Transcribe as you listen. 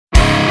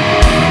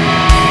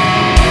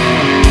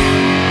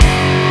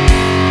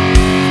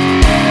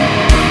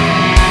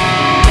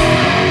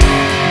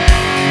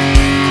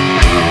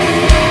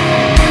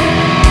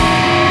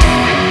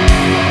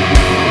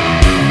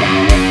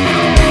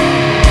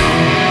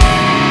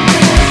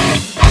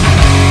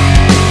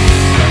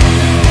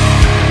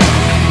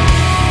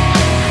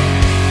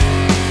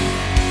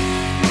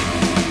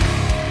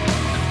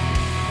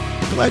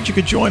glad you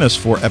could join us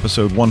for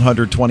episode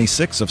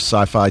 126 of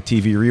Sci-Fi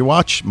TV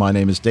Rewatch. My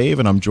name is Dave,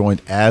 and I'm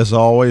joined, as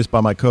always,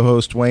 by my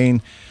co-host,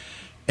 Wayne.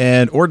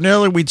 And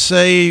ordinarily, we'd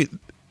say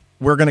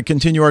we're going to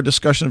continue our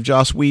discussion of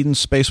Joss Whedon's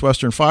Space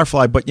Western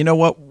Firefly, but you know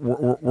what?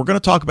 We're going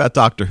to talk about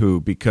Doctor Who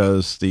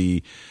because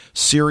the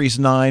Series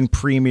 9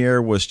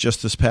 premiere was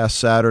just this past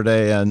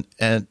Saturday, and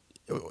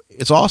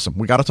it's awesome.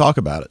 We got to talk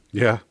about it.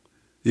 Yeah,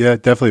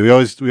 definitely. We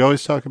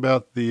always talk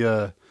about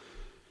the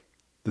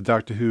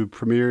Doctor Who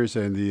premieres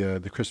and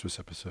the Christmas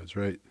episodes,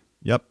 right?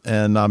 Yep,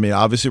 and I mean,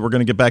 obviously, we're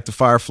going to get back to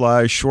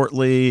Firefly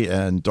shortly,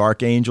 and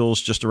Dark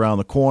Angel's just around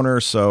the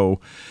corner, so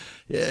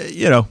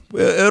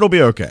it'll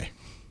be okay.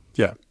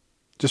 Yeah,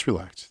 just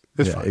relax.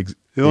 It's fine.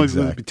 It'll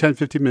only be 10,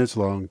 15 minutes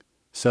long.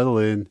 Settle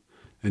in,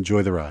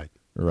 enjoy the ride.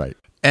 Right.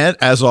 And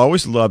as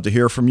always, love to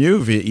hear from you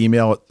via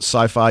email at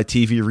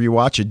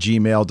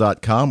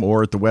sci-fi-tvrewatch@gmail.com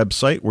or at the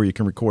website where you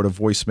can record a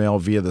voicemail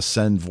via the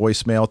Send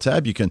Voicemail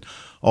tab. You can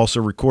also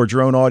record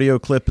your own audio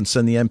clip and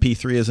send the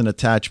MP3 as an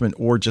attachment,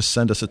 or just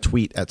send us a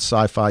tweet at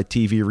Sci-Fi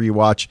TV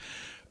Rewatch.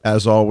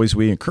 As always,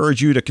 we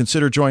encourage you to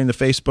consider joining the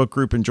Facebook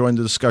group and join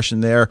the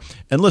discussion there.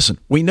 And listen,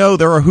 we know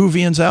there are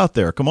Whovians out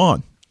there. Come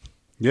on.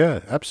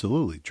 Yeah,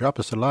 absolutely. Drop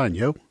us a line,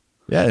 yo.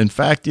 Yeah, in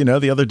fact,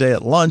 the other day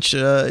at lunch,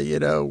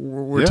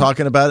 we're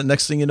talking about it.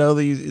 Next thing you know,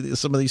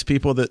 some of these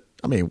people that,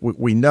 I mean,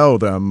 we know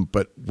them,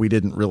 but we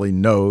didn't really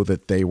know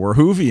that they were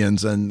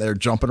Whovians, and they're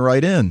jumping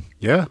right in.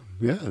 Yeah.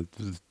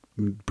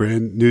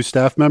 Brand new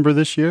staff member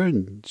this year,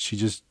 and she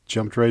just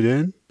jumped right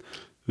in,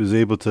 was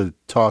able to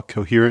talk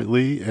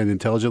coherently and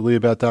intelligently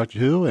about Doctor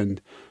Who,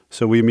 and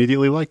so we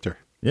immediately liked her.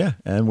 Yeah,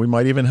 and we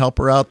might even help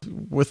her out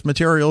with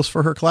materials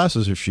for her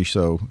classes if she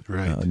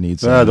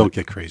needs. Don't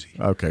get crazy.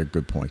 Okay,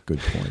 good point.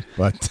 But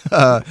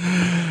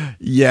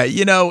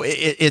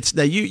it's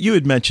now you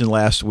had mentioned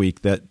last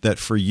week that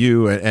for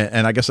you,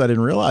 and I guess I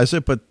didn't realize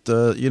it, but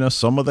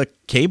some of the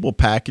cable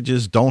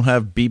packages don't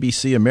have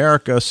BBC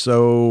America,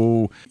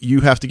 so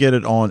you have to get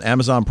it on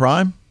Amazon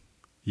Prime.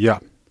 Yeah.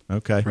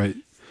 Okay. Right.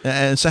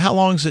 And so, how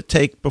long does it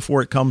take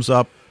before it comes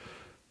up?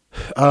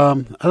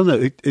 I don't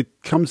know.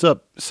 It comes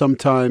up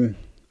sometime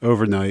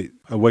overnight.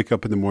 I wake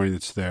up in the morning,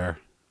 it's there.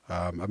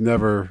 I've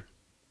never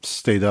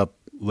stayed up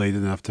late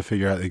enough to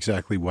figure out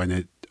exactly when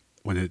it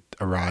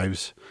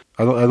arrives.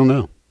 I don't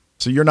know.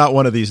 So you're not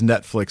one of these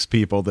Netflix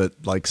people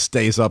that like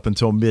stays up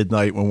until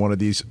midnight when one of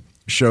these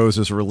shows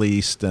is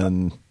released.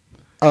 And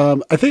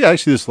I think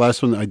actually this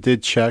last one I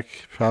did check.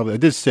 Probably I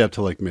did stay up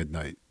till like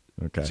midnight.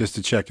 Okay, just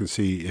to check and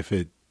see if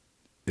it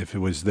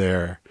was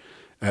there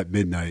at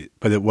midnight,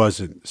 but it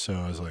wasn't. So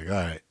I was like, all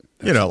right.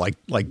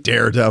 Like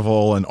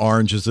Daredevil and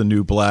Orange is the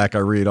New Black. I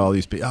read all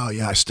these people. Oh,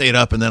 yeah, I stayed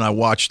up and then I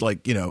watched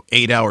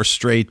 8 hours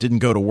straight, didn't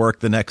go to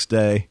work the next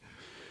day.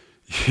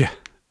 Yeah.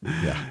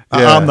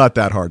 I'm not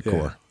that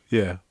hardcore.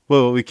 Yeah.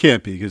 Well, we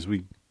can't be because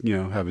we,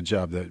 have a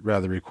job that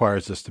rather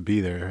requires us to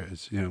be there,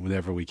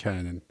 whenever we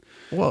can. And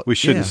we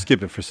shouldn't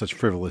skip it for such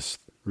frivolous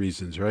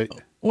reasons, right?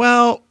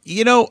 Well,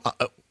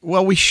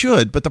 we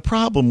should. But the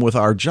problem with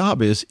our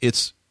job is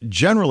it's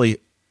generally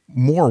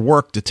more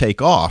work to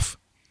take off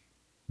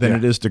than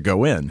it is to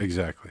go in.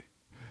 Exactly.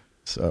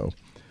 So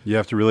you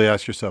have to really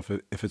ask yourself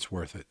if it's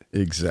worth it.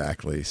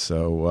 Exactly.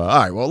 So, all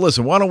right. Well,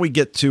 listen, why don't we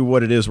get to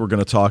what it is we're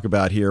going to talk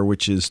about here,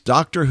 which is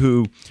Doctor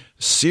Who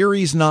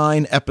Series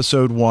 9,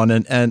 Episode 1.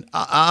 And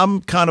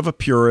I'm kind of a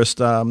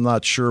purist. I'm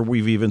not sure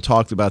we've even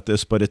talked about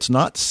this, but it's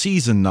not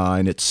Season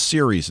 9. It's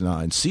Series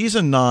 9.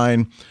 Season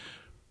 9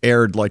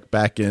 aired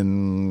back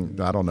in,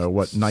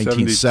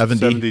 1970?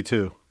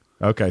 72.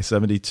 Okay,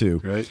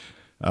 72. Right.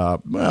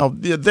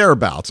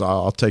 Thereabouts.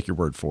 I'll take your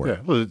word for it. Yeah,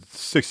 well, it's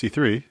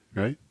 63,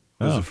 right?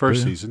 It was the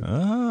first season.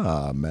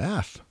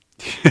 Math.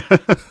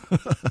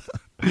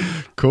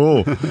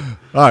 Cool. All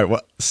right,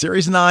 well,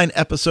 Series 9,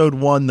 Episode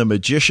 1, The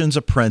Magician's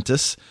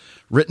Apprentice,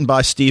 written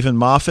by Stephen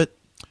Moffat,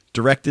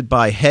 directed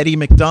by Hetty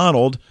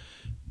McDonald.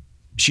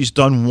 She's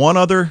done one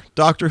other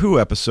Doctor Who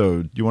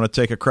episode. You want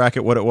to take a crack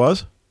at what it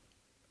was?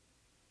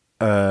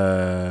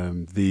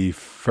 The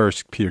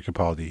first Peter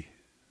Capaldi.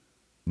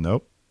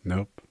 Nope.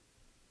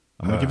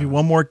 I'm going to give you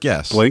one more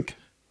guess. Blink?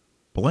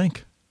 Yeah,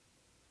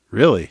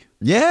 Really?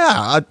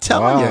 I'm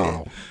telling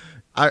you.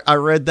 I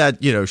read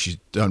that, she's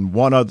done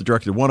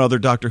directed one other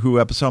Doctor Who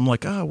episode. I'm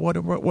like, what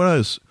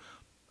is,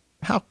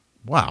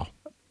 wow.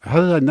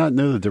 How did I not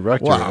know the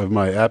director of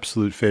my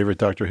absolute favorite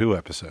Doctor Who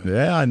episode?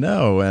 Yeah, I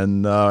know.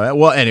 And,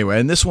 anyway,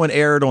 and this one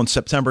aired on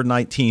September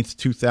 19th,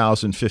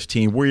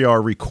 2015. We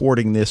are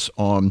recording this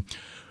on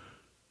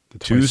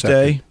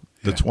Tuesday,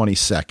 the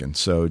 22nd.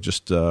 So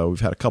just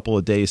we've had a couple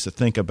of days to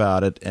think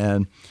about it.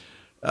 And,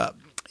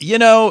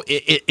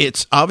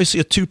 it's obviously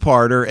a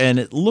two-parter. And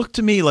it looked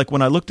to me like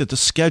when I looked at the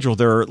schedule,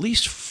 there are at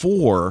least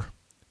 4,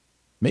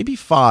 maybe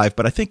 5,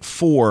 but I think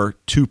 4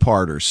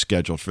 two-parters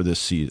scheduled for this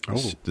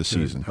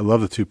season. I love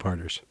the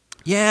two-parters.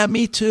 Yeah,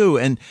 me too.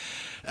 And,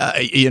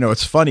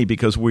 it's funny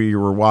because we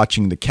were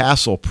watching the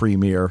Castle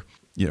premiere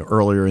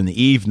earlier in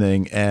the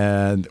evening,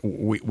 and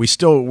we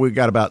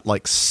got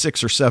about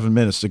 6 or 7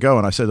 minutes to go.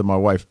 And I said to my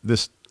wife,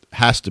 this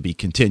has to be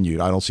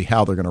continued. I don't see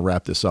how they're going to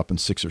wrap this up in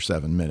 6 or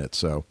 7 minutes.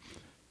 So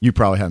You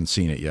probably haven't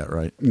seen it yet,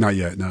 right? Not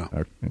yet, no.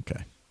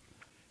 Okay.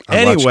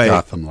 I watched Anyway.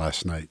 Gotham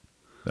last night.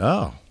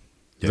 Oh.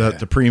 Yeah.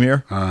 The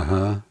premiere?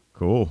 Uh-huh.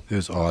 Cool. It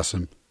was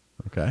awesome.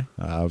 Okay.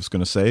 I was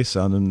going to say,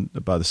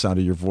 by the sound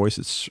of your voice,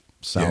 it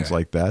sounds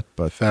like that.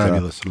 But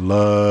Fabulous.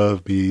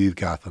 Love me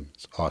Gotham.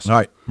 It's awesome. All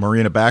right.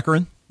 Marina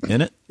Baccarin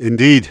in it?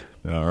 Indeed.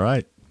 All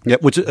right. Yeah,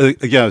 which,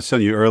 again, I was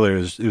telling you earlier,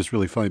 it was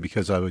really funny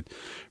because I would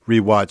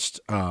rewatched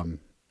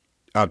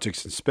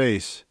Objects in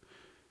Space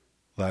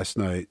last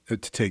night to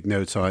take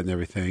notes on it and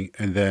everything.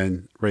 And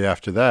then right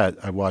after that,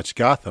 I watched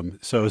Gotham.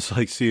 So it's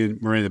like seeing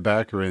Marina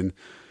Baccarin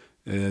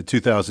in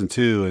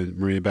 2002 and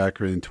Marina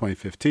Baccarin in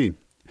 2015.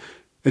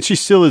 And she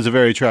still is a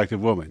very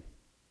attractive woman.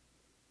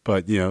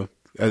 But,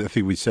 I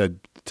think we said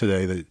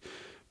today that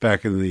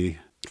back in the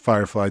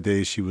Firefly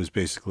days, she was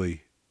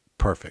basically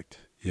perfect,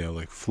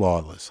 like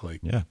flawless.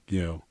 And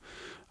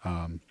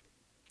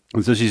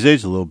so she's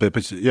aged a little bit,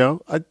 but,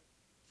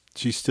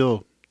 she's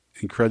still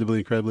incredibly,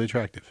 incredibly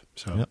attractive.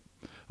 So. Yep.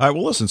 All right.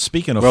 Well, listen.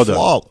 Speaking of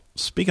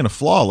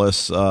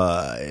flawless,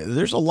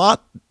 there's a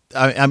lot.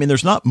 I mean,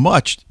 there's not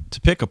much to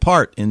pick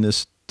apart in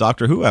this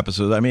Doctor Who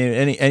episode. I mean,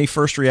 any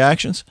first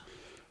reactions?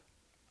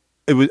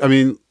 It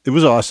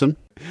was awesome.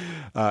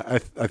 I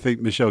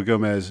think Michelle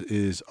Gomez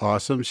is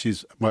awesome.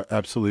 She's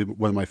absolutely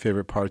one of my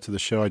favorite parts of the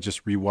show. I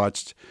just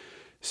rewatched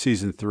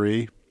season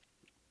 3,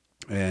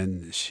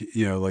 and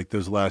she, like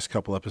those last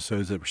couple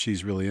episodes that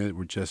she's really in it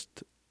were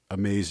just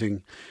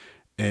amazing.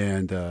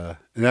 And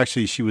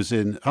actually, she was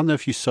in. I don't know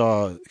if you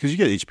saw, because you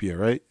get HBO,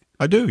 right?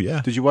 I do.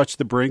 Yeah. Did you watch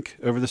The Brink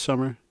over the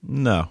summer?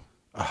 No.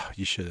 Oh,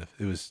 you should have.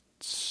 It was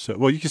so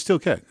well. You can still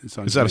get. Is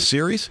that a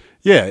series?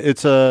 Yeah,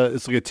 it's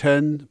like a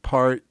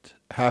 10-part,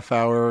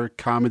 half-hour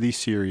comedy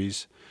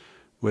series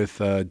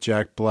with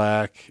Jack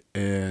Black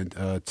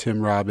and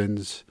Tim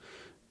Robbins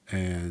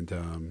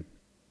and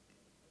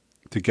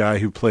the guy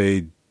who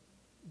played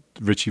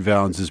Richie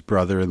Valens'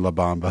 brother in La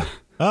Bamba.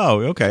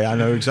 Oh, okay. I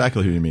know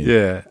exactly who you mean.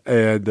 Yeah,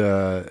 and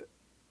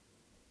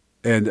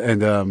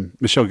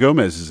Michelle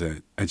Gomez is in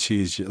it, and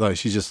she's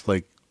just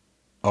like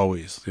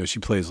always. She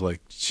plays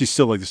she's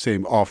still like the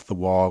same off the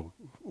wall,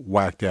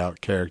 whacked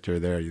out character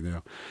there.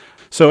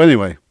 So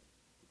anyway,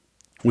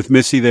 with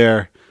Missy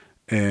there,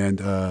 and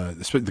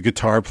the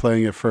guitar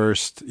playing at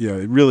first,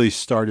 it really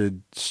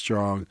started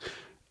strong.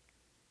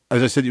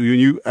 As I said, when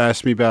you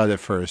asked me about it at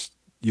first,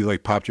 you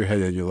popped your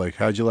head in. You're like,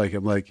 "How'd you like it?"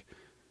 I'm like,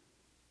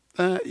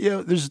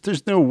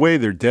 there's no way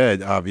they're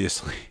dead,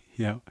 obviously.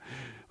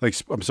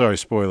 I'm sorry,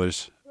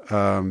 spoilers.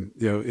 In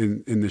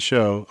the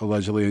show,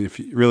 allegedly, and if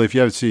you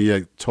haven't seen it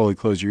yet, totally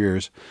close your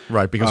ears.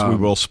 Right, because we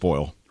will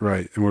spoil.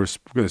 Right, and we're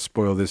going to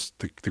spoil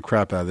the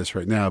crap out of this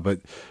right now.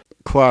 But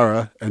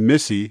Clara and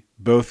Missy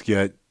both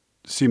get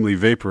seemingly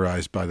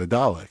vaporized by the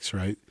Daleks,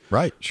 right?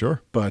 Right,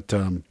 sure. But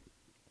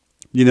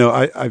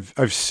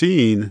I've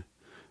seen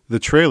the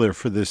trailer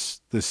for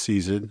this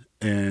season,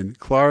 and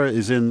Clara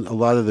is in a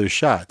lot of those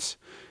shots.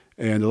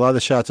 And a lot of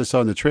the shots I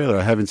saw in the trailer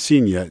I haven't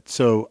seen yet.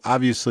 So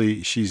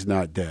obviously she's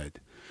not dead,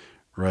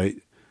 right?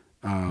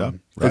 Right.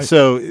 And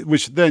so,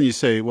 which then you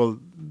say, well,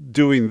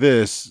 doing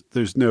this,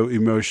 there's no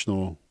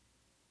emotional,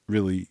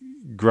 really,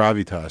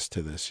 gravitas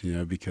to this,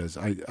 because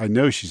I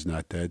know she's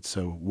not dead.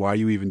 So why are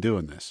you even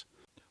doing this?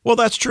 Well,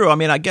 that's true. I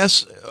mean, I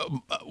guess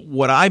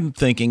what I'm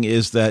thinking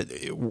is that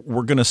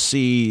we're going to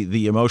see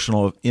the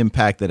emotional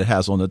impact that it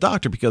has on the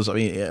Doctor, because I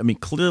mean,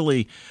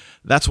 clearly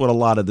that's what a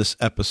lot of this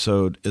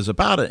episode is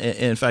about.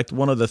 In fact,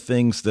 one of the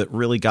things that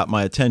really got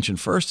my attention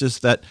first is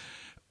that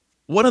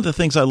one of the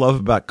things I love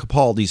about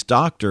Capaldi's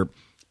Doctor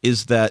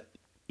is that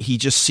he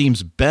just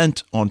seems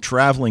bent on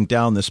traveling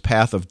down this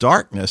path of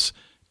darkness,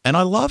 and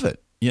I love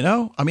it.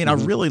 I mean, I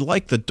really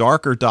like the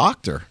darker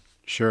Doctor.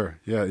 Sure.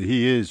 Yeah,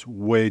 he is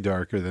way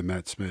darker than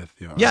Matt Smith.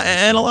 Yeah,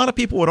 and a lot of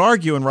people would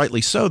argue, and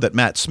rightly so, that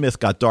Matt Smith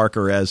got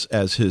darker as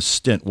his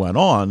stint went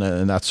on,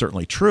 and that's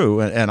certainly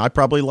true. And I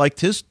probably liked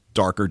his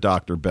darker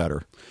Doctor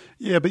better.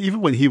 Yeah, but even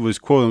when he was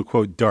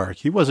quote-unquote dark,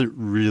 he wasn't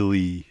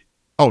really...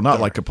 Oh, not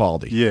dark. Like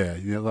Capaldi. Yeah,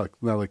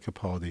 not like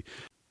Capaldi.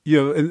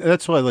 And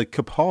that's why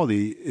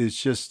Capaldi is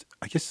just,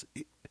 I guess,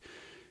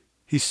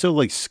 he's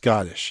so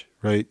Scottish,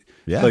 right?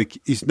 Yeah.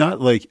 He's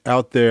not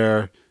out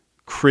there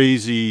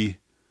crazy...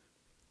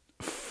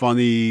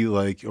 funny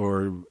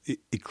or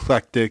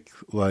eclectic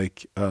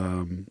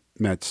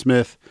Matt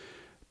Smith,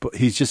 but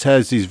he just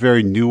has these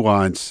very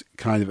nuanced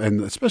kind of,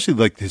 and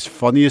especially his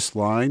funniest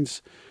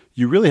lines,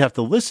 you really have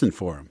to listen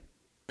for him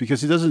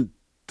because he doesn't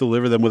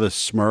deliver them with a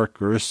smirk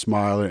or a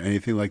smile or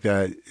anything like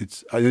that.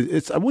 It's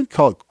I wouldn't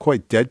call it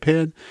quite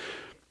deadpan,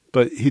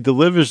 but he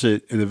delivers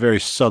it in a very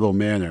subtle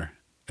manner,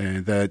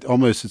 and that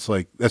almost it's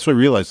that's what I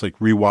realized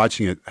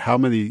rewatching it, how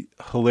many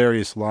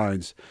hilarious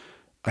lines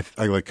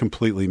I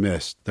completely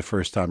missed the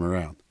first time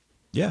around.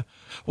 Yeah.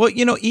 Well,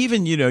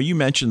 even, you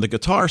mentioned the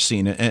guitar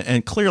scene,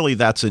 and clearly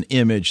that's an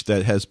image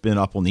that has been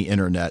up on the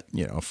internet,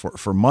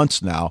 for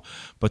months now.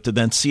 But to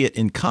then see it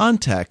in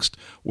context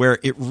where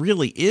it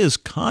really is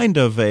kind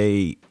of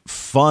a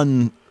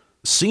fun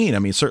scene. I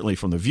mean, certainly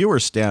from the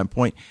viewer's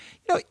standpoint,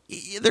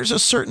 there's a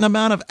certain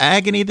amount of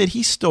agony that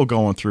he's still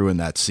going through in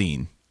that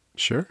scene.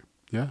 Sure.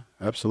 Yeah,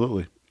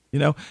 absolutely.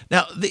 Now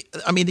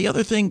the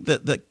other thing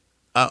that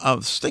I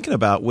was thinking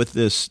about with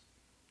this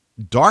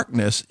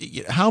darkness,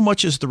 how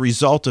much is the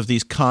result of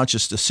these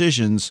conscious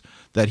decisions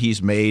that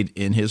he's made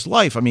in his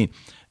life? I mean,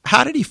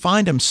 how did he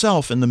find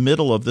himself in the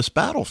middle of this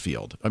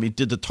battlefield? I mean,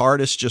 did the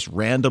TARDIS just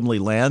randomly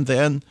land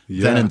then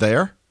and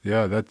there?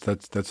 Yeah, that's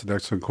an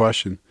excellent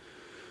question.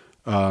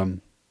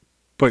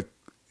 But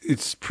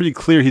it's pretty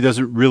clear he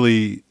doesn't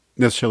really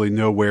necessarily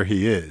know where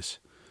he is,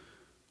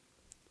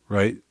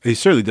 right? He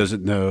certainly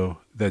doesn't know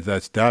that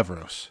that's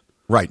Davros.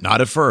 Right, not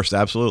at first,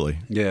 absolutely.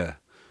 Yeah.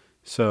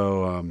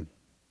 So,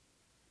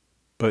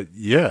 but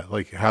yeah,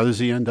 like how does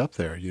he end up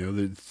there?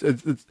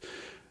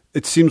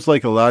 It seems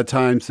like a lot of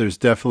times there's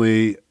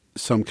definitely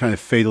some kind of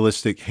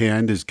fatalistic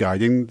hand is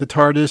guiding the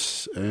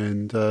TARDIS,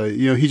 and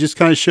he just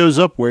kind of shows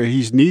up where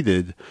he's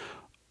needed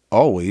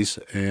always,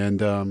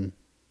 and and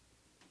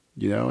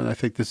I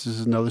think this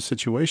is another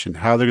situation.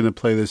 How they're going to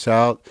play this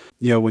out?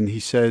 When he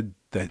said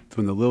that,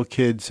 when the little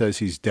kid says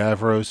he's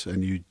Davros,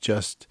 and you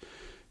just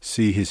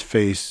see his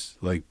face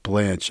like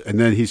blanch, and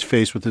then he's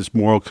faced with this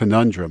moral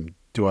conundrum: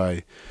 do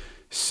I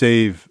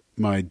save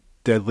my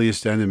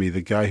deadliest enemy,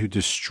 the guy who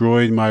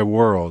destroyed my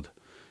world?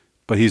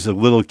 But he's a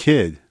little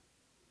kid,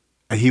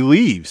 and he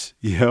leaves.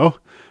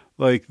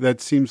 Like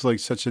that seems like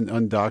such an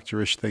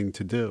undoctorish thing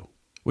to do.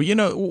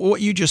 Well,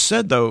 what you just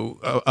said, though,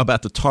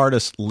 about the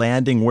TARDIS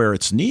landing where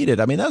it's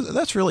needed, I mean,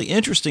 that's really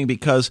interesting,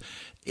 because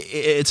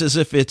it's as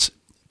if it's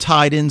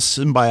tied in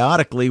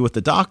symbiotically with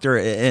the Doctor,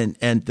 and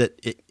that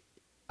it,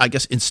 I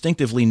guess,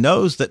 instinctively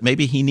knows that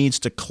maybe he needs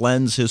to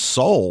cleanse his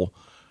soul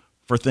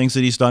for things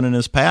that he's done in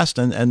his past,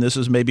 and this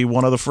is maybe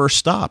one of the first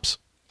stops.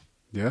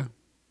 Yeah.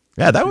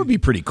 Yeah, that would be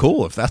pretty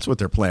cool if that's what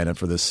they're planning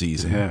for this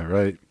season. Yeah,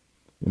 right.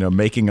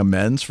 Making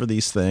amends for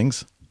these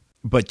things.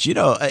 But,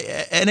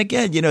 and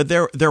again,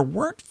 there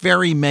weren't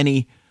very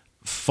many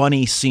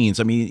funny scenes.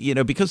 I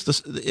mean,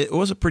 because it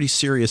was a pretty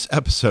serious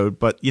episode,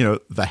 but,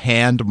 the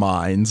hand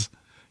mines.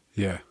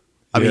 Yeah.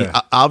 I mean,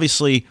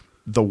 obviously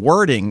the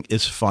wording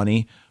is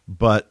funny,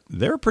 but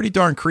they're pretty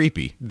darn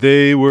creepy.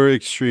 They were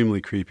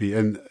extremely creepy.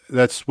 And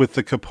that's with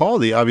the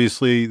Capaldi.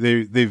 Obviously,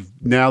 they've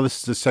now, this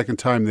is the second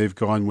time they've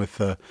gone with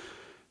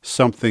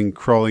something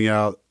crawling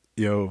out,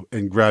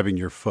 and grabbing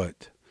your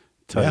foot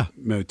type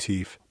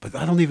motif. But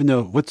I don't even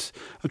know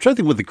I'm trying to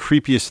think what the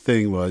creepiest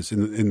thing was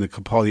in the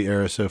Capaldi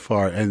era so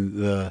far.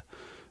 And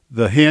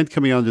the hand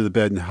coming under the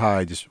bed and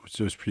hide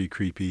was pretty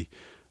creepy.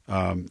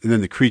 And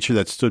then the creature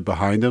that stood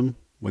behind him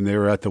when they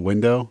were at the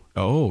window.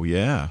 Oh,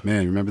 yeah.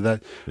 Man, remember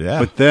that? Yeah.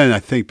 But then I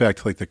think back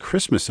to like the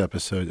Christmas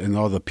episode and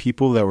all the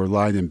people that were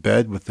lying in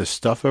bed with the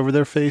stuff over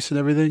their face and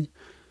everything.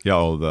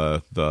 Yeah,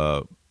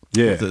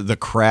 the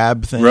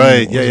crab thing.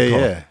 Right,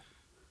 yeah.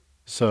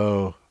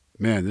 So,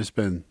 man,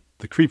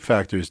 the creep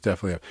factor is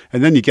definitely up.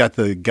 And then you got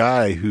the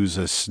guy who's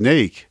a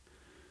snake.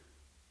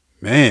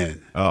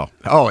 Man. Oh,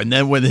 and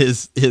then when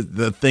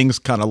the things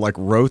kind of like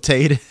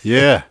rotate.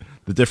 Yeah.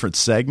 The different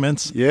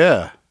segments.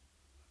 Yeah.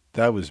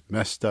 That was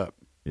messed up.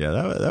 Yeah,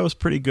 that was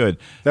pretty good.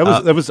 I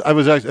was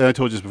actually, I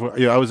told you this before,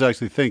 I was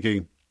actually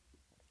thinking,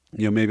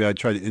 maybe I'd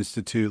try to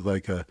institute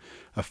like a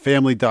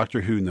family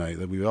Doctor Who night,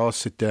 that we would all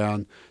sit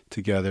down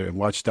together and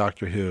watch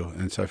Doctor Who.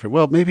 And so I figured,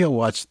 well, maybe I'll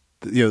watch,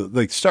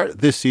 start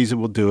this season,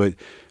 we'll do it.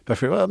 But I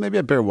figured, well, maybe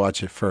I better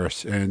watch it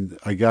first. And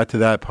I got to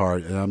that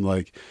part, and I'm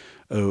like,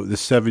 oh, the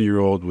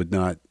 7-year-old would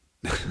not.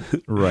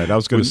 Right, I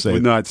was going to say.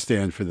 Would not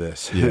stand for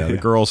this. Yeah, the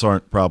girls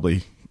aren't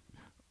probably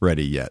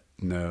ready yet.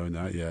 No,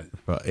 not yet.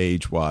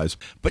 Age-wise.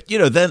 But,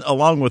 then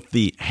along with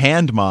the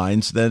hand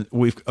mines, then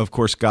we've, of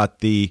course, got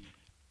the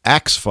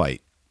axe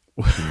fight.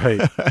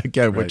 Right.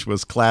 Again, which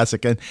was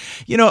classic. And,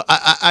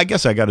 I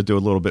guess I got to do a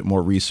little bit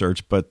more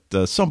research, but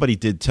somebody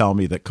did tell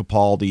me that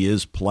Capaldi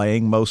is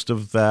playing most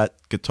of that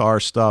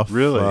guitar stuff.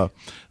 Really?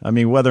 I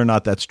mean, whether or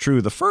not that's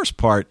true, the first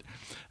part,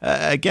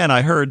 again,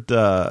 I heard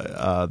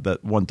that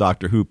one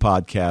Doctor Who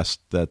podcast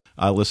that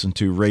I listened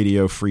to,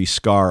 Radio Free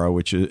Skara,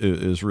 which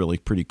is really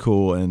pretty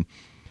cool. And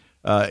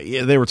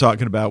they were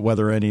talking about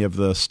whether any of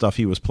the stuff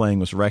he was playing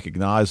was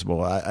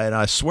recognizable. And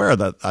I swear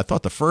that I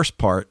thought the first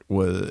part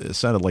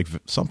sounded like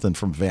something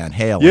from Van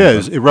Halen. Yeah, it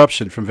was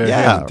Eruption from Van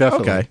Halen,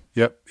 definitely. Okay.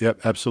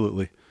 Yep,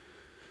 absolutely.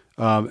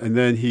 And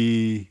then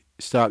he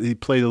stopped. He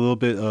played a little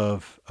bit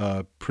of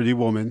Pretty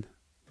Woman.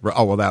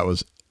 Oh, well, that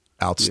was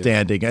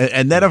outstanding. Yeah.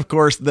 And then, of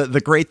course, the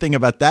great thing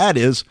about that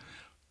is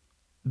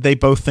they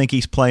both think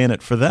he's playing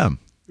it for them.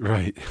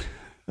 Right.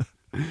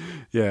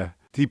 Yeah.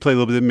 He played a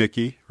little bit of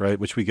Mickey, right,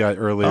 which we got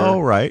earlier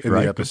in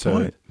the episode.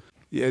 Good point.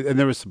 Yeah, and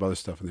there was some other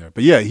stuff in there.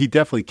 But yeah, he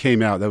definitely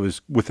came out. That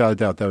was, without a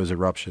doubt, that was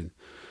Eruption.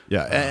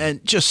 Yeah,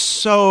 and just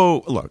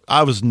so, look,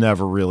 I was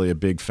never really a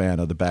big fan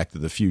of the Back to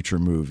the Future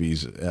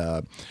movies.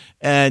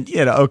 And,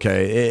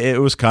 okay,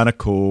 it was kind of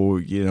cool,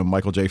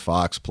 Michael J.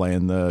 Fox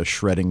playing the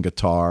shredding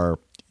guitar,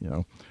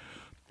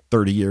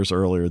 30 years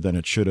earlier than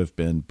it should have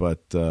been.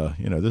 But,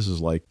 this is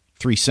like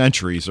 3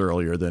 centuries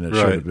earlier than it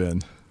should have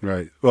been.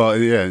 Right. Well,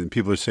 yeah, and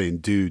people are saying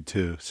dude,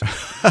 too. So.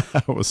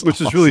 Which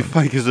awesome. Is really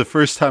funny, because the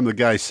first time the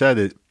guy said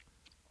it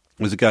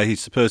was a guy he's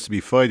supposed to be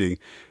fighting,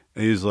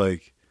 and he was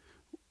like,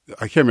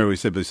 I can't remember what he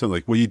said, but something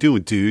like, "What are you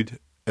doing, dude?"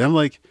 And I'm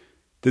like,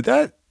 did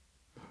that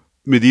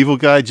medieval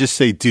guy just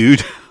say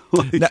dude?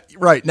 Like, Now,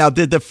 right. Now,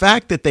 did the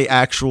fact that they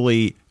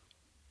actually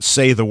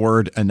say the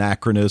word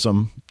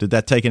anachronism, did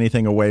that take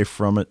anything away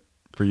from it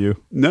for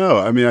you? no,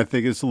 I mean, I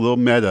think it's a little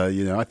meta.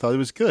 I thought it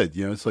was good.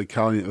 It's like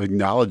kind of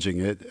acknowledging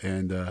it,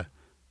 and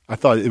I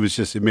thought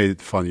it made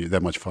it funnier,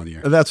 that much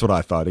funnier. That's what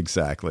I thought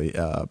exactly.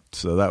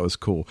 So that was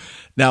cool.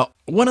 Now,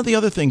 one of the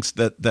other things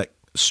that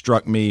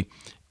struck me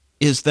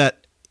is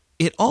that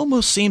it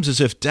almost seems as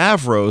if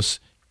Davros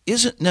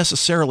isn't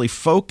necessarily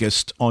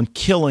focused on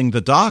killing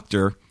the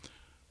doctor,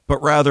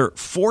 but rather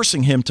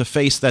forcing him to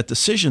face that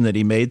decision that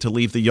he made to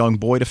leave the young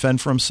boy to fend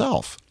for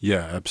himself.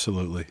 Yeah,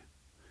 absolutely.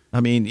 I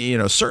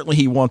mean, certainly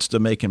he wants to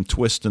make him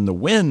twist in the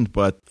wind,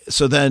 but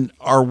so then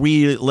are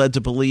we led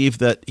to believe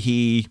that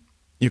he,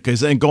 because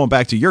then going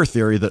back to your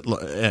theory that,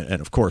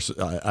 and of course,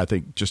 I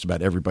think just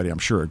about everybody I'm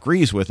sure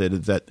agrees with it,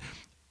 is that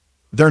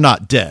they're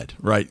not dead,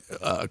 right?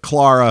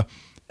 Clara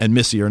and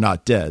Missy are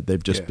not dead.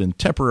 They've just been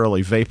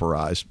temporarily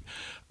vaporized.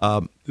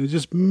 They're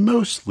just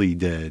mostly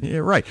dead. Yeah,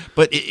 right.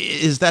 But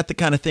is that the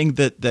kind of thing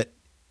that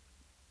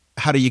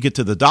how do you get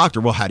to the doctor?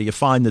 Well, how do you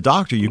find the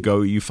doctor?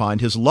 You find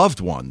his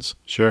loved ones.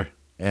 Sure.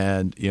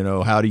 And,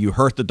 how do you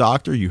hurt the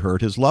doctor? You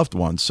hurt his loved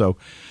ones. So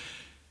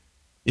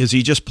is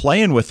he just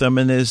playing with them?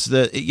 And is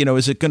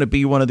it going to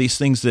be one of these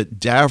things that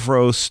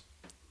Davros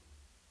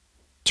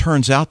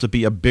turns out to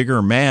be a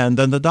bigger man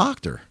than the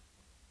doctor?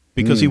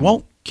 Because he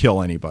won't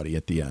kill anybody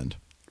at the end.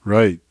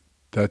 Right.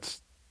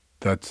 That's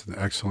an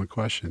excellent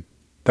question.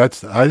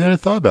 I never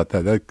thought about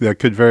that. That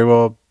could very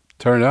well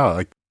turn out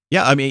like.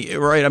 Yeah, I mean,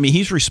 right. I mean,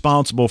 he's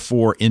responsible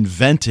for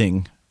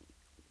inventing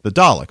the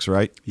Daleks,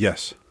 right?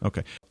 Yes.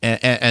 Okay.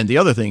 And the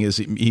other thing is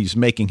he's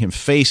making him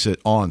face it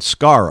on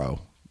Skaro,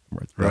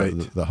 right?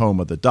 The home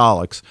of the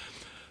Daleks.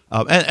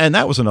 And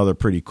that was another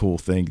pretty cool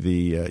thing.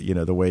 The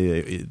the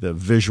way the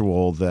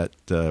visual that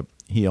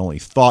he only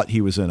thought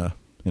he was in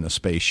a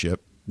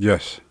spaceship.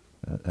 Yes.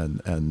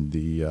 And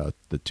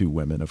the two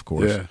women, of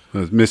course.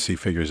 Yeah, Missy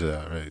figures it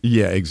out, right?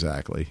 Yeah,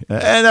 exactly.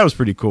 And that was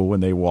pretty cool when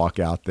they walk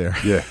out there.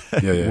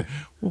 Yeah.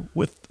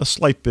 With a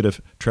slight bit of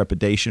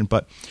trepidation,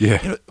 but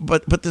yeah.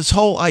 But this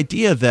whole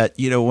idea that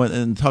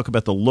and talk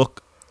about the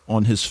look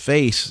on his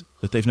face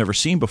that they've never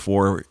seen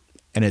before,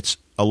 and it's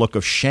a look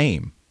of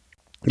shame.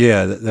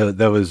 Yeah,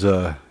 that was.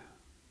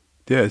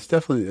 It's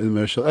definitely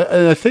emotional,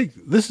 and I think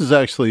this is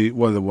actually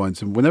one of the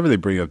ones. And whenever they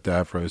bring up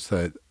Davros,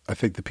 that I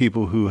think the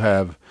people who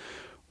have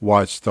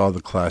watched all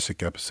the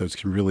classic episodes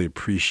can really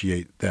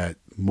appreciate that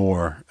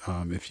more.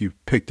 If you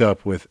picked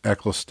up with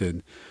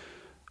Eccleston,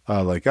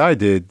 like I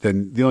did,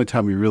 then the only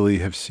time we really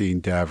have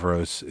seen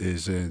Davros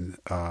is in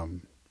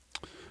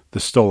The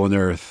Stolen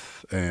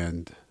Earth,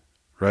 and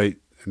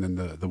then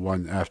the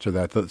one after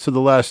that. So the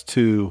last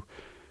two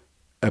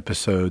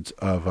episodes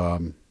of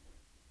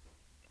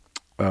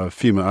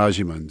Fima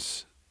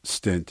Ajiman's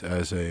stint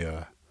as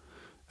a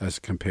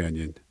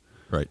companion,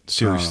 right?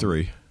 Series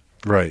 3,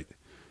 right?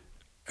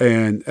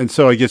 And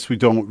so I guess we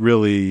don't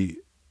really,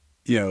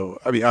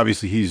 I mean,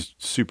 obviously he's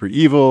super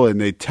evil,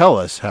 and they tell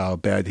us how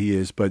bad he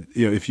is. But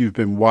if you've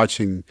been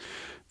watching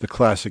the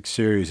classic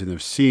series and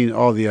have seen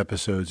all the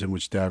episodes in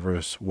which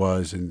Davros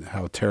was and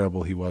how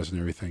terrible he was and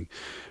everything,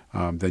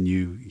 then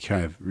you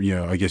kind of,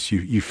 I guess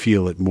you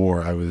feel it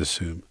more, I would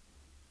assume.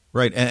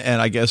 Right, and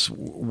I guess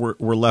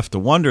we're left to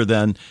wonder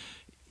then: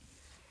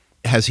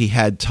 has he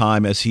had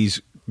time as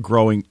he's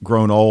grown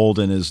old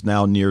and is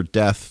now near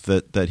death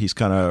that he's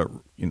kind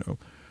of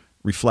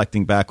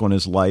reflecting back on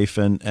his life,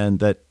 and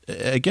that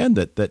again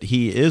that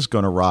he is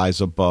going to rise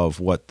above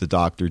what the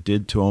doctor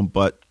did to him,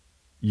 but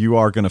you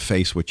are going to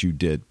face what you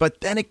did.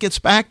 But then it gets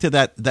back to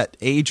that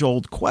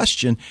age-old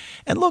question,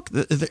 and look,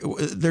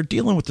 they're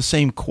dealing with the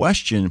same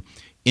question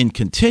in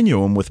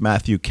Continuum with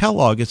Matthew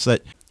Kellogg. It's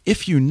that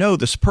if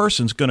this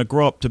person's going to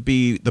grow up to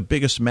be the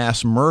biggest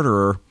mass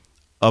murderer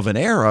of an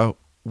era,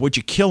 would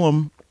you kill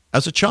him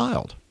as a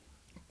child?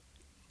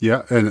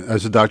 Yeah, and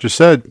as the doctor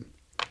said,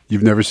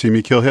 you've never seen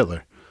me kill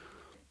Hitler.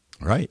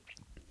 Right.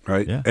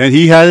 Yeah. And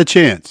he had a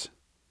chance.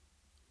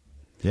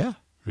 Yeah.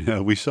 Yeah,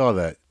 we saw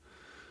that.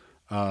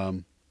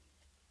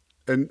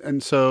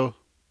 And so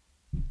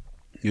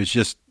it's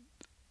just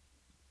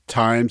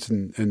times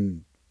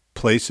and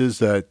places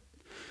that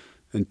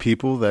and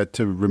people that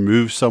to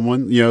remove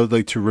someone,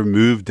 like to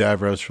remove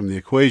Davros from the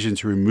equation,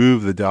 to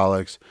remove the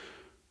Daleks.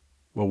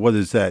 Well, what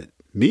does that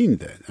mean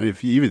then? I mean,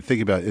 if you even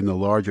think about it in the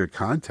larger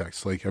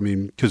context,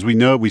 because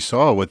we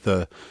saw what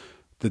the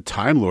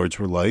Time Lords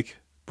were like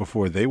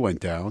before they went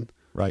down.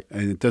 Right.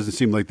 And it doesn't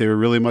seem like they were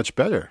really much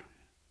better.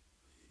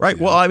 Right.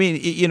 Well, I mean,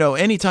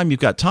 anytime you've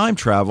got time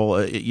travel,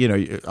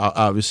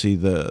 obviously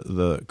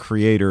the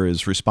creator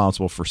is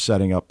responsible for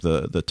setting up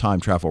the time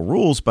travel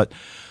rules. But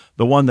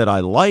the one that I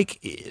like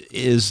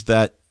is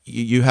that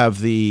you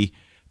have the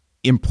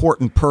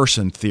important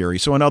person theory.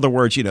 So in other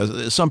words,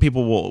 some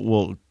people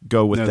will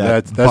go with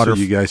that's what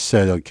you guys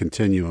said on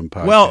Continuum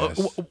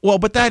podcast. Well,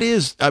 but that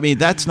is,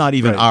 that's not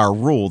even our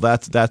rule.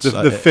 That's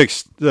the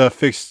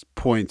fixed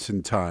points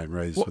in time,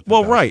 right?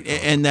 Right.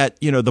 And that,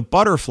 the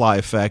butterfly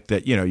effect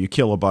that, you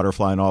kill a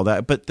butterfly and all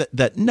that, but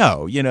that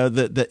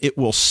it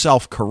will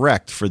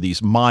self-correct for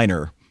these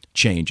minor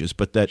changes,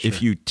 but that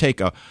if you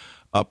take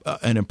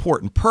an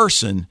important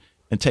person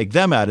and take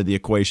them out of the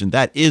equation,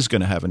 that is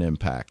going to have an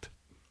impact.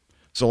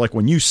 So like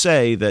when you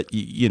say that,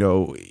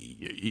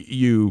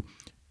 you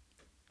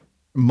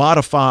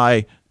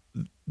modify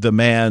the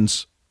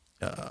man's,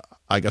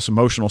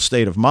 emotional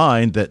state of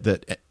mind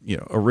that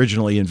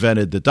originally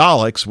invented the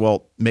Daleks,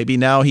 well, maybe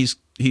now he's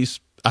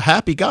a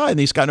happy guy and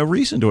he's got no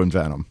reason to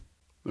invent them.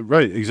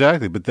 Right,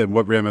 exactly. But then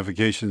what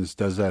ramifications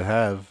does that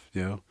have,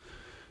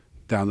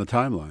 down the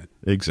timeline?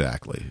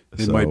 Exactly.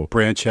 It might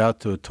branch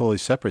out to a totally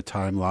separate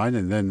timeline,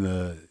 and then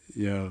the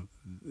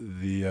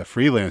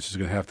freelancer is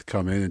going to have to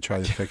come in and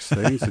try to fix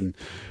things, and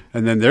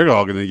then they're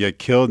all going to get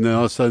killed, and then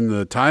all of a sudden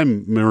the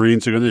Time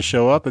Marines are going to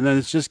show up, and then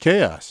it's just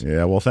chaos.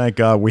 Yeah, well, thank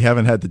God we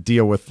haven't had to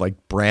deal with like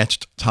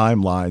branched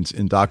timelines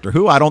in Doctor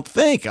Who. I don't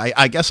think.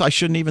 I guess I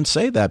shouldn't even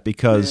say that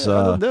because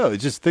I don't know.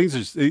 It's just things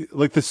are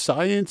like the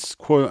science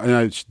quote, and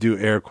I should do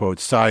air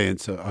quotes.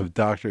 Science of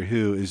Doctor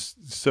Who is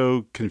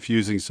so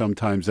confusing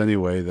sometimes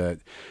anyway that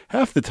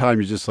half the time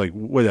you're just like,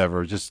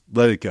 whatever, just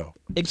let it go.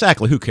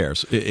 Exactly. Who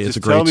cares? It's just a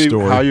great story. Tell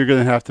me how you're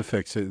going to have to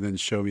fix it, and then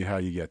show me how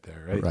you get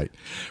there. Right.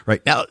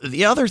 Right. Now,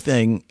 the other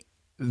thing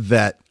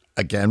that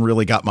again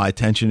really got my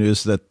attention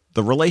is that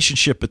the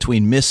relationship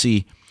between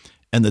Missy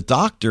and the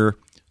Doctor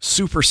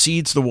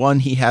supersedes the one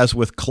he has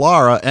with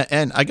Clara,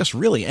 and I guess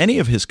really any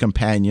of his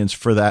companions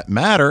for that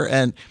matter.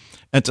 And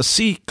to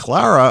see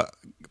Clara,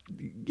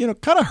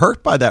 kind of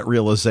hurt by that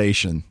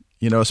realization.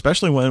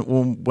 Especially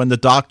when the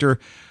Doctor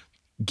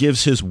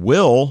gives his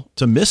will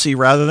to Missy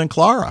rather than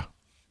Clara.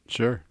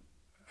 Sure,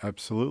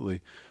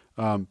 absolutely.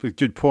 But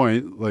good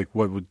point. Like,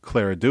 what would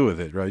Clara do with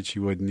it, right? She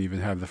wouldn't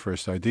even have the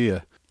first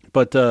idea.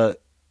 But,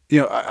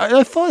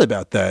 I thought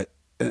about that.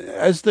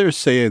 As they're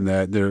saying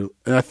that, and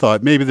I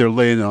thought maybe they're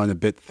laying it on a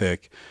bit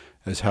thick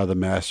as how the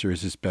Master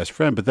is his best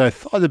friend. But then I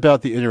thought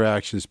about the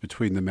interactions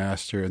between the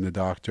Master and the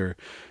Doctor.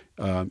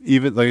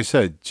 Even, like I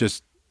said,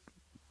 just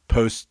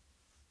post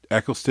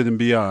Eccleston and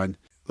beyond.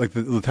 Like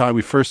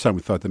the first time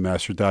we thought the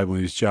Master died when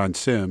he was John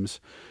Sims.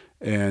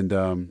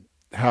 And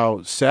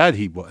how sad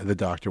the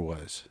Doctor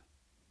was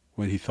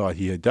when he thought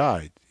he had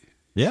died.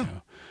 Yeah.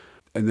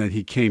 And then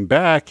he came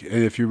back,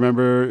 and if you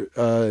remember,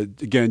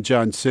 again,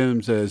 John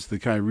Sims as the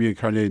kind of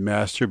reincarnated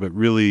Master, but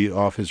really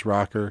off his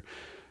rocker.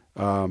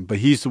 But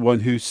he's the one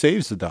who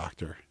saves the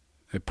Doctor,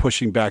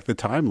 pushing back the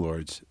Time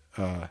Lords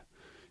in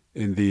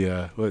at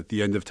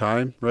the end of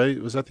time, right?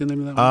 Was that the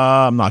name of that one?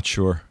 I'm not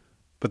sure.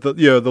 But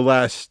the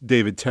last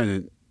David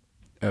Tennant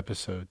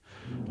episode.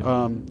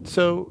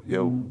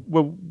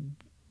 Well,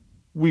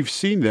 we've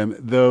seen them,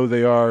 though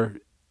they are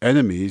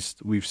enemies.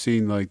 We've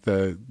seen like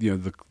the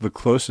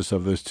closest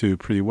of those two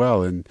pretty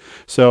well, and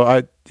so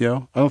I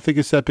don't think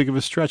it's that big of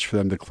a stretch for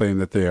them to claim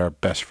that they are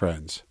best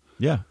friends.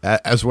 Yeah,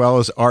 as well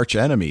as arch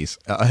enemies.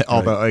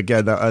 Although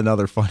again,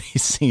 another funny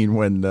scene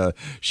when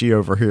she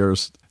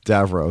overhears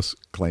Davros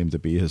claim to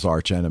be his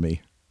arch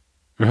enemy.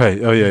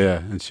 Right. Oh yeah,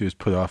 and she was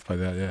put off by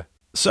that. Yeah.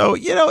 So,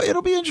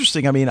 it'll be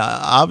interesting. I mean,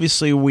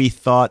 obviously we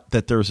thought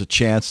that there was a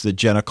chance that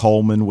Jenna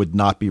Coleman would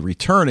not be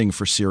returning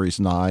for Series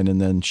 9, and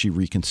then she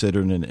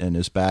reconsidered and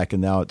is back.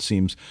 And now it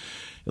seems,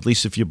 at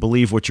least if you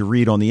believe what you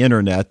read on the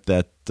internet,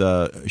 that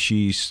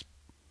she's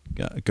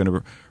going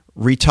to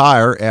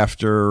retire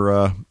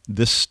after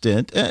this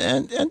stint.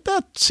 And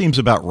that seems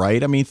about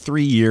right. I mean,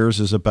 3 years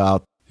is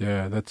about...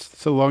 Yeah,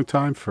 that's a long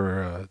time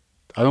for...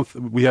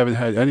 we haven't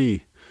had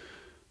any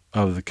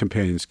of the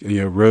companions.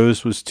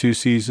 Rose was 2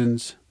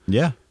 seasons.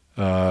 Yeah.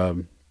 What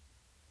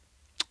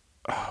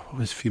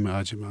was Fima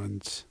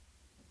Ajiman's?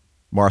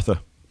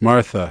 Martha.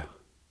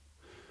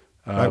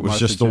 Right, it was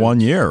just the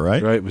 1 year,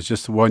 right? Right, it was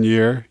just the 1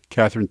 year.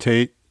 Catherine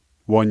Tate,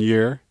 1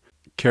 year.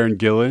 Karen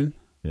Gillan,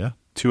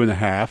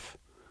 2.5.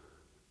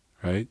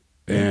 Right,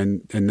 yeah.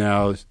 And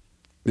now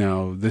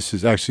this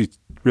is actually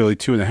really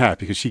 2.5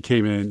 because she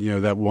came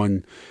in, that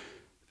one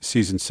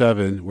season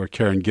 7 where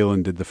Karen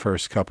Gillan did the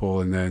first couple,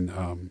 and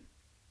then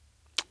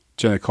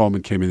Jenna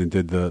Coleman came in and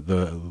did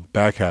the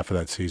back half of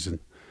that season.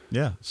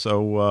 Yeah,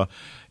 so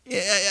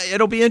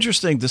it'll be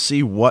interesting to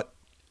see what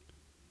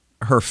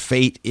her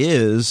fate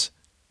is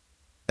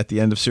at the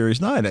end of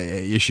Series 9.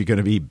 Is she going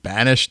to be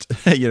banished,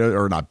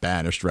 or not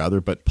banished, rather,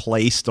 but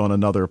placed on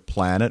another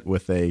planet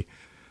with a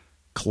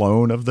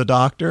clone of the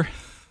Doctor?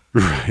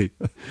 Right.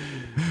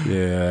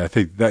 Yeah, I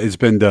think that it's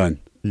been done.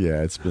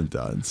 Yeah, it's been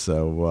done.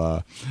 So,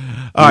 all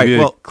maybe right,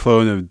 well, a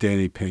clone of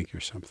Danny Pink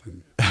or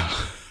something.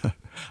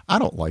 I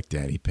don't like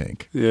Danny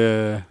Pink.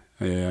 Yeah,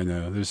 I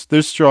know.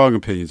 There's strong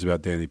opinions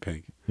about Danny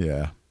Pink.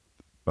 Yeah,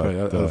 but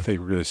I don't think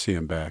we're going to see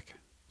him back.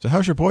 So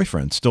how's your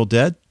boyfriend? Still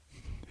dead?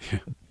 Yeah.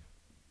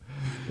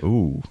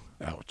 Ooh.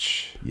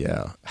 Ouch.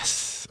 Yeah.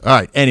 All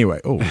right. Anyway,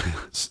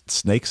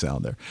 snake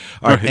sound there.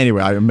 All right.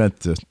 Anyway, I meant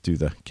to do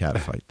the cat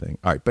fight thing.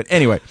 All right. But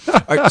anyway,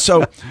 all right,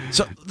 so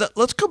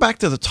let's go back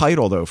to the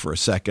title, though, for a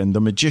second.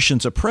 The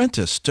Magician's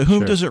Apprentice. To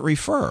whom does it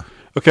refer?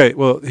 Okay.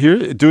 Well,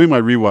 here, doing my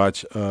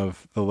rewatch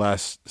of the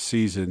last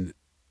season,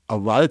 a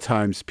lot of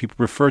times people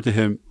refer to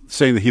him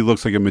saying that he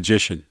looks like a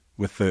magician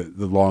with the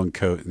long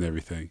coat and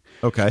everything.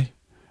 Okay.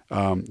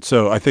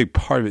 So I think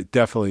part of it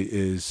definitely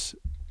is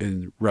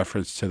in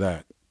reference to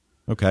that.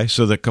 Okay.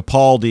 So the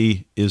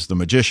Capaldi is the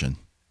magician.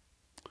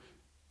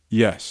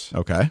 Yes.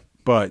 Okay.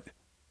 But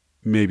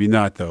maybe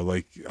not, though.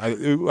 Like,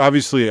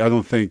 obviously, I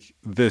don't think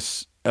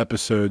this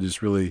episode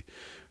is really.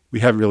 We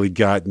haven't really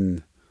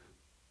gotten.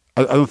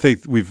 I don't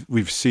think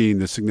we've seen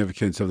the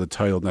significance of the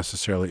title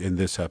necessarily in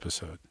this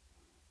episode.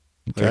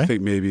 Okay. Like, I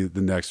think maybe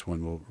the next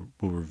one will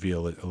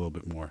reveal it a little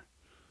bit more.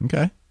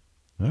 Okay.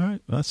 All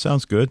right. Well, that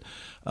sounds good.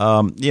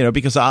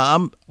 Because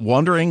I'm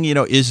wondering,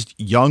 is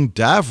young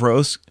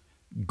Davros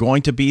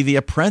going to be the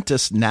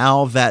apprentice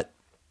now that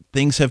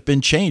things have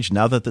been changed,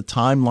 now that the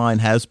timeline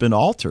has been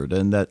altered,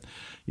 and that,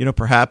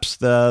 perhaps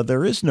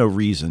there is no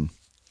reason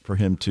for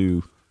him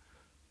to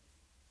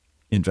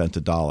invent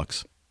the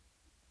Daleks?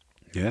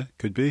 Yeah,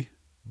 could be.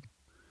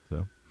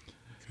 So,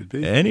 could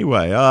be.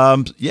 Anyway,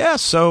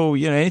 So,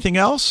 anything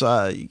else?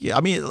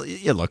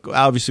 Look,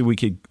 obviously we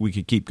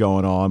could keep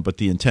going on, but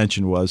the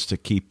intention was to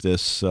keep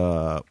this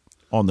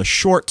on the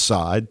short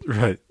side.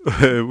 Right.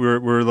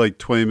 We're like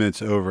 20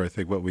 minutes over, I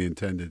think, what we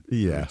intended.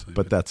 Yeah,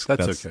 but that's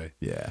okay.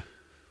 Yeah.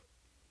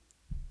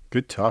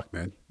 Good talk,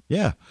 man.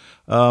 Yeah.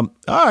 All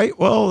right.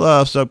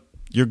 Well, so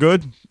you're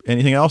good.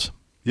 Anything else?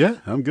 Yeah,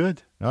 I'm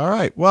good. All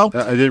right. Well,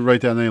 I didn't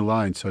write down any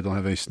lines, so I don't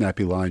have any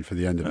snappy line for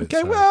the end of it.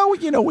 Okay. Sorry. Well,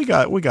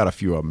 we got a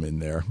few of them in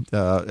there.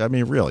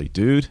 Really,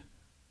 dude.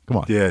 Come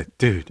on. Yeah,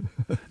 dude.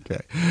 Okay.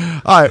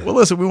 All right. Well,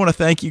 listen, we want to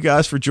thank you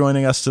guys for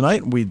joining us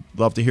tonight. We'd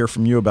love to hear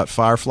from you about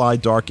Firefly,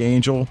 Dark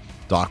Angel,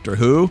 Doctor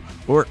Who,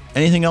 or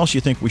anything else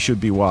you think we should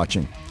be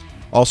watching.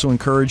 Also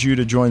encourage you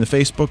to join the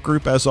Facebook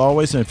group, as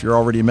always, and if you're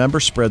already a member,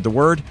 spread the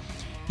word.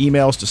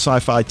 Emails to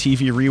sci-fi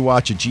TV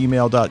rewatch at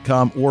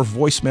gmail.com or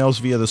voicemails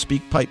via the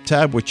SpeakPipe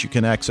tab, which you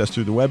can access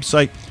through the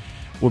website.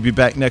 We'll be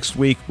back next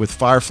week with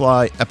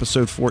Firefly,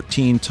 episode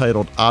 14,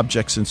 titled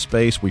Objects in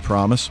Space, we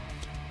promise.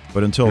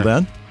 But until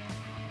then,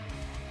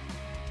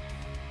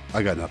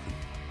 I got nothing.